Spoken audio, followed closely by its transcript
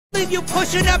Leave you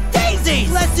pushing up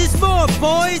daisies. Less is more,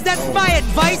 boys. That's my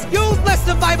advice. You less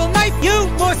survival knife, you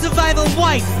more survival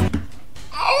wife.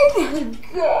 Oh my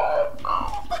god.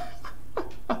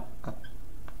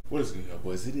 What is good, y'all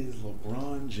boys? It is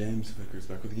LeBron James Vickers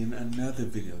back with again another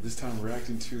video. This time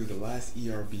reacting to the last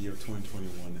ERB of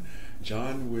 2021.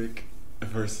 John Wick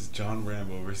versus John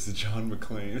Rambo versus John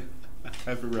McClane.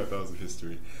 I forgot that was a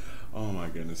history. Oh my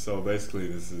goodness. So basically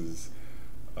this is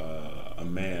a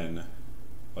man,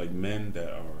 like men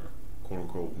that are quote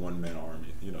unquote one-man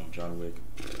army. You know, John Wick,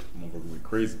 motherfucker went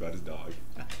crazy about his dog.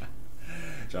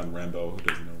 John Rambo, who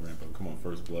doesn't know Rambo? Come on,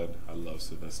 First Blood. I love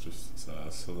Sylvester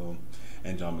Stallone.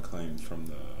 And John McClane from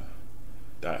the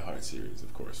Die Hard series,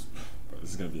 of course. Bro, this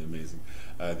is going to be amazing.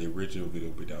 The original video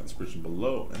will be down in the description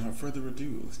below. And without further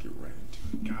ado, let's get right into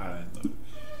it. God, I love it.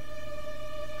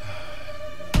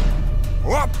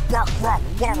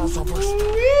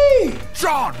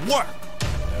 John Wick!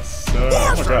 Yes, sir.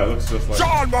 Oh my God, it looks just like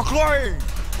John McClane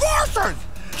versus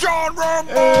John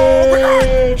Rambo!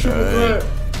 Hey, triple threat.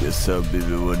 Guess some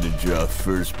people want to draw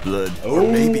First Blood. Or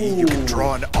maybe you can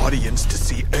draw an audience to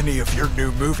see any of your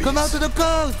new movies. Come out to the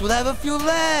coast, we'll have a few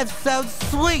laughs, sounds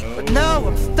sweet. But no,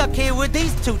 I'm stuck here with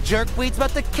these two jerkweeds,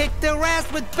 about to kick their ass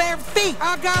with bare feet.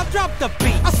 I'll drop the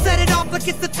beat. I'll set it off like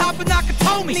it's the top of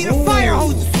Nakatomi. Need a fire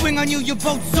hose to swing on you, you're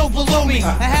both so below me.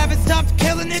 I haven't stopped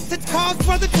killing it since Carl's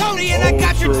brother Tony, and I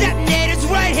got your detonators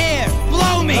right here.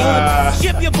 Blow me.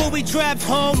 Ship your booby traps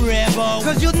home, Rambo,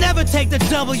 cause you'll never take the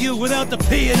W without the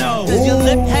P. Does your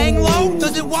lip hang low?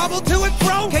 Does it wobble to and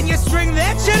fro? Can you string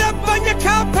that shit up on your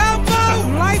compound bow?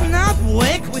 Lighten up,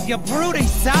 Wick, with your brooding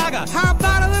saga. How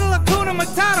about a little Hakuna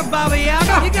Matata, Baba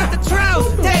Yaga? You got the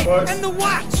trousers, tape, and the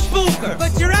watch, spooker,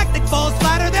 but your acting falls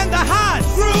flatter than the Hans.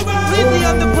 Leave the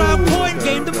underground point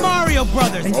game to Mario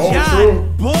Brothers. And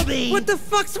John, Bobby, what the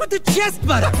fuck's with the chest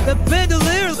butter? The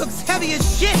bandolier looks heavy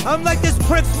as shit. I'm like this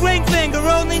prick's ring finger,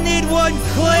 only need one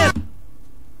clip.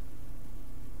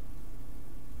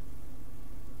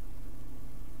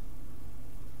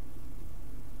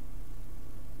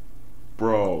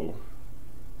 Bro,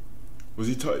 was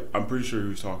he I'm pretty sure he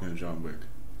was talking to John Wick.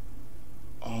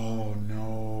 Oh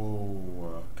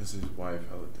no, because his wife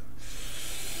held it.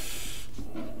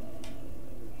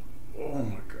 Oh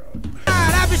my god.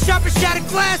 I've been sharp and shattered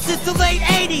glass since the late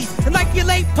 80s. And like your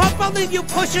late pup, I'll leave you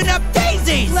pushing up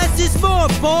daisies. Less is more,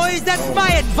 boys, that's my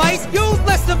advice. You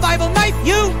less survival knife,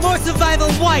 you more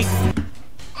survival wife.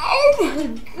 Oh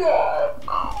my god.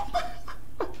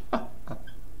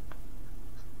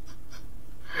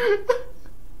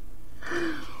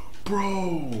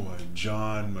 Bro,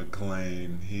 John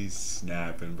McClane, he's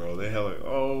snapping, bro. They hella,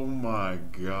 oh my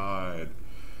god.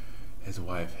 His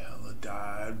wife hella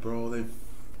died, bro.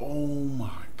 Oh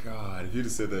my god. If you'd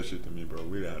have said that shit to me, bro,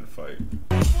 we'd have had a fight.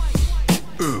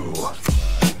 Ooh.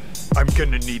 I'm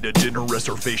gonna need a dinner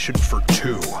reservation for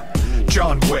 2.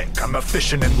 John Wick, I'm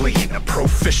efficient and lean, a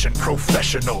proficient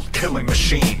professional killing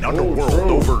machine. Underworld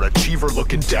overachiever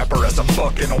looking dapper as I'm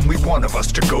bucking. Only one of us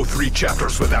to go 3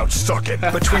 chapters without sucking.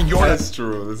 Between your That's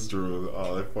true.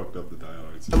 Oh, they fucked up the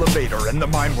diehards. elevator and the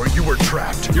mine where you were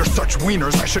trapped. You're such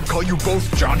wieners, I should call you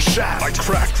both John Shaft. I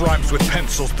craft rhymes with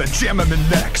pencils, then jam them in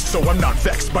necks. So I'm not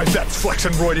vexed by vets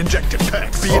flexing roid injected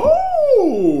pecs.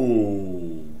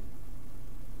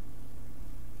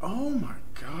 Oh my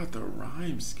god, the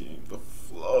rhyme scheme, the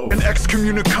flow. An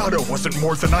excommunicado wasn't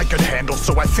more than I could handle,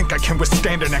 so I think I can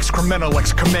withstand an excremental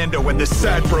ex-commando. And this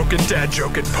sad broken dad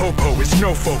joke at Popo is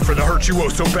no folk for the hurt you oh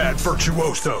so bad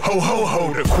virtuoso. Ho ho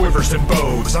ho to quivers and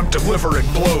bows, I'm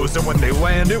delivering blows, and when they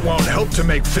land it won't help to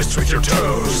make fists with your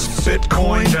toes.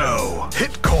 Bitcoin, no.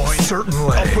 Hitcoin,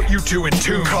 certainly. I'll put you 2 in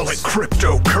tune, call it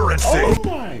cryptocurrency. Oh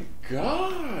my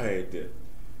god.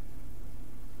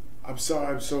 I'm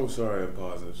so sorry I'm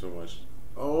pausing so much.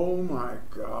 Oh my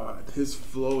god. His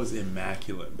flow is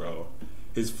immaculate, bro.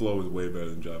 His flow is way better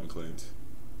than John McClane's.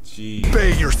 Jeez.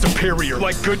 Bay your superior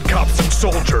like good cops and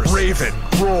soldiers. Raven,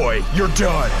 Roy, you're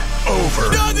done.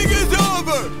 Over. Nothing is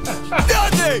over!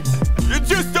 Nothing! You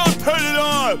just don't turn it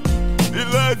on!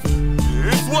 Unless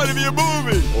it's one of your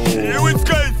movies. In which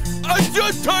case, I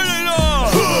just turn it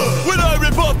on! When I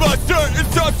rip off my shirt and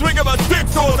start swinging my stick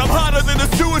swords, I'm hotter than the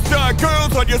suicide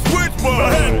girls on your switchboard.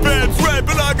 My headband's red,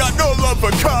 but I got no love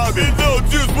for comedy. No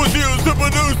juice was used to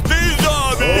produce these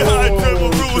armies. High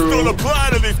table rules don't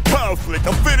apply to this conflict.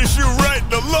 I'll finish you right in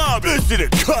the lobby. Mission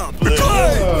accomplished.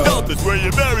 McClane! South is where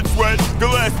your marriage went. The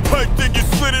last pipe thing you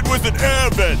slid it was an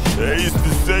airvent. They used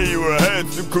to say you were a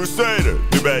handsome crusader.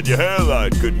 Too bad your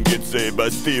hairline couldn't get saved by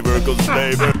Steve Urkel's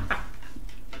neighbor.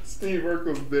 Steve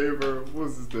Urkel's neighbor,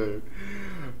 what's his name?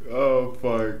 Oh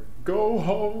fuck. Go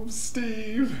home,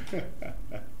 Steve.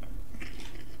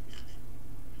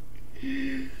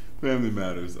 Family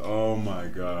Matters. Oh my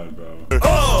god, bro.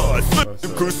 Oh, I slipped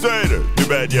in Crusader. Too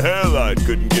bad your hairline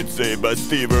couldn't get saved by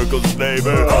Steve Urkel's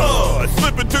neighbor. Oh, I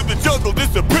slip into the jungle,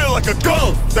 disappear like a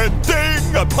ghost. Then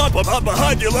ding, I pop up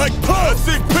behind you like puss.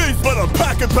 I seek peace, but I'm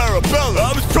packing parabellum.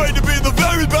 I was trained to be the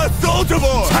very best soldier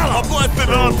boy. I'm blasting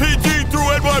RPG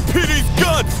through NYPD's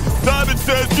guts. Simon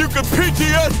says you can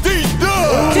PTSD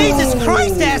done. Jesus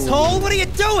Christ, asshole! What are you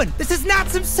doing? This is not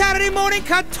some Saturday morning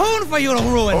cartoon for you to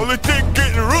ruin. Only thing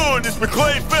getting ruined is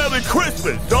McClane family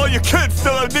Christmas. All your kids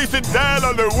still have decent dad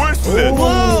on their wish list.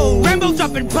 Whoa! Rambo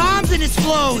dropping bombs in his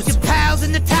flows. Your pals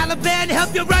in the Taliban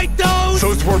help you write those.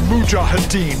 Those were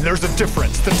Mujahideen. There's a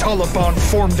difference. The Taliban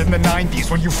formed in the 90s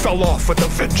when you fell off with a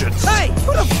vengeance. Hey,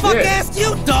 who the fuck asked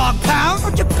you, dog pound? Why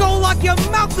don't you go lock your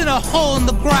mouth in a hole in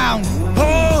the ground?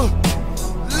 Oh,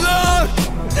 Lord!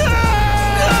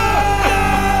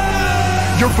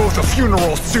 You're both a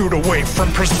funeral suit away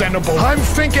from presentable. I'm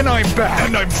thinking I'm bad,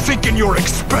 and I'm thinking you're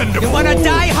expendable. You wanna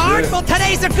die hard? Well,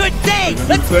 today's a good day.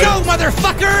 Let's go,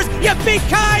 motherfuckers!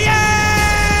 Yippee-ki-yay!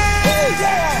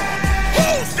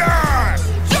 Who's there?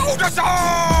 You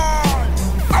decide!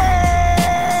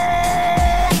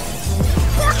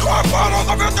 What's my part of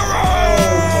the victory?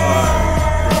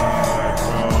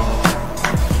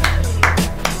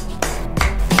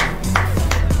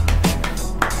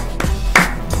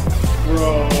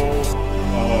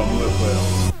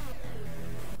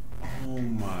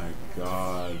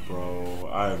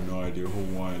 I have no idea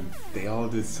who won. They all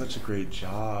did such a great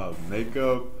job.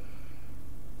 Makeup,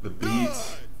 the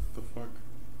beats, the fuck.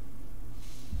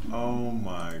 Oh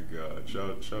my god.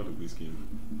 Shout out to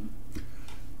B-Scheme.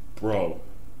 Bro,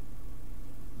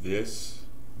 this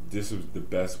was the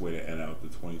best way to end out the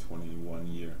 2021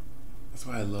 year. That's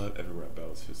why I love every rap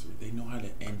battles history. They know how to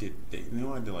end it. They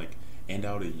know how to like end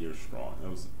out a year strong.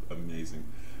 That was amazing.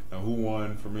 Now who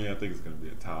won? For me, I think it's gonna be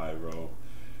a tie, bro.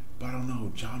 But I don't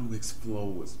know, John Wick's flow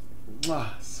was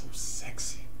so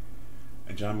sexy.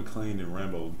 And John McClane and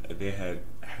Rambo, they had,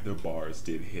 their bars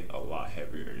did hit a lot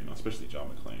heavier, you know, especially John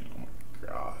McClane. Oh my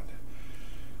god.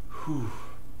 Whew.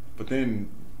 But then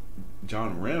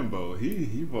John Rambo, he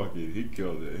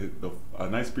killed it. A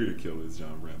nice spirit kill is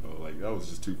John Rambo. Like, that was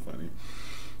just too funny.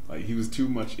 Like, he was too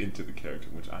much into the character,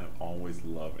 which I always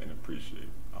love and appreciate.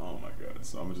 Oh my god.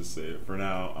 So I'm gonna just say it. For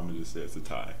now, I'm gonna just say it's a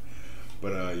tie.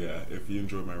 But yeah, if you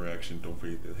enjoyed my reaction, don't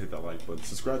forget to hit that like button.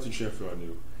 Subscribe to the channel if you are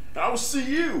new. I will see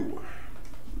you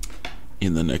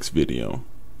in the next video.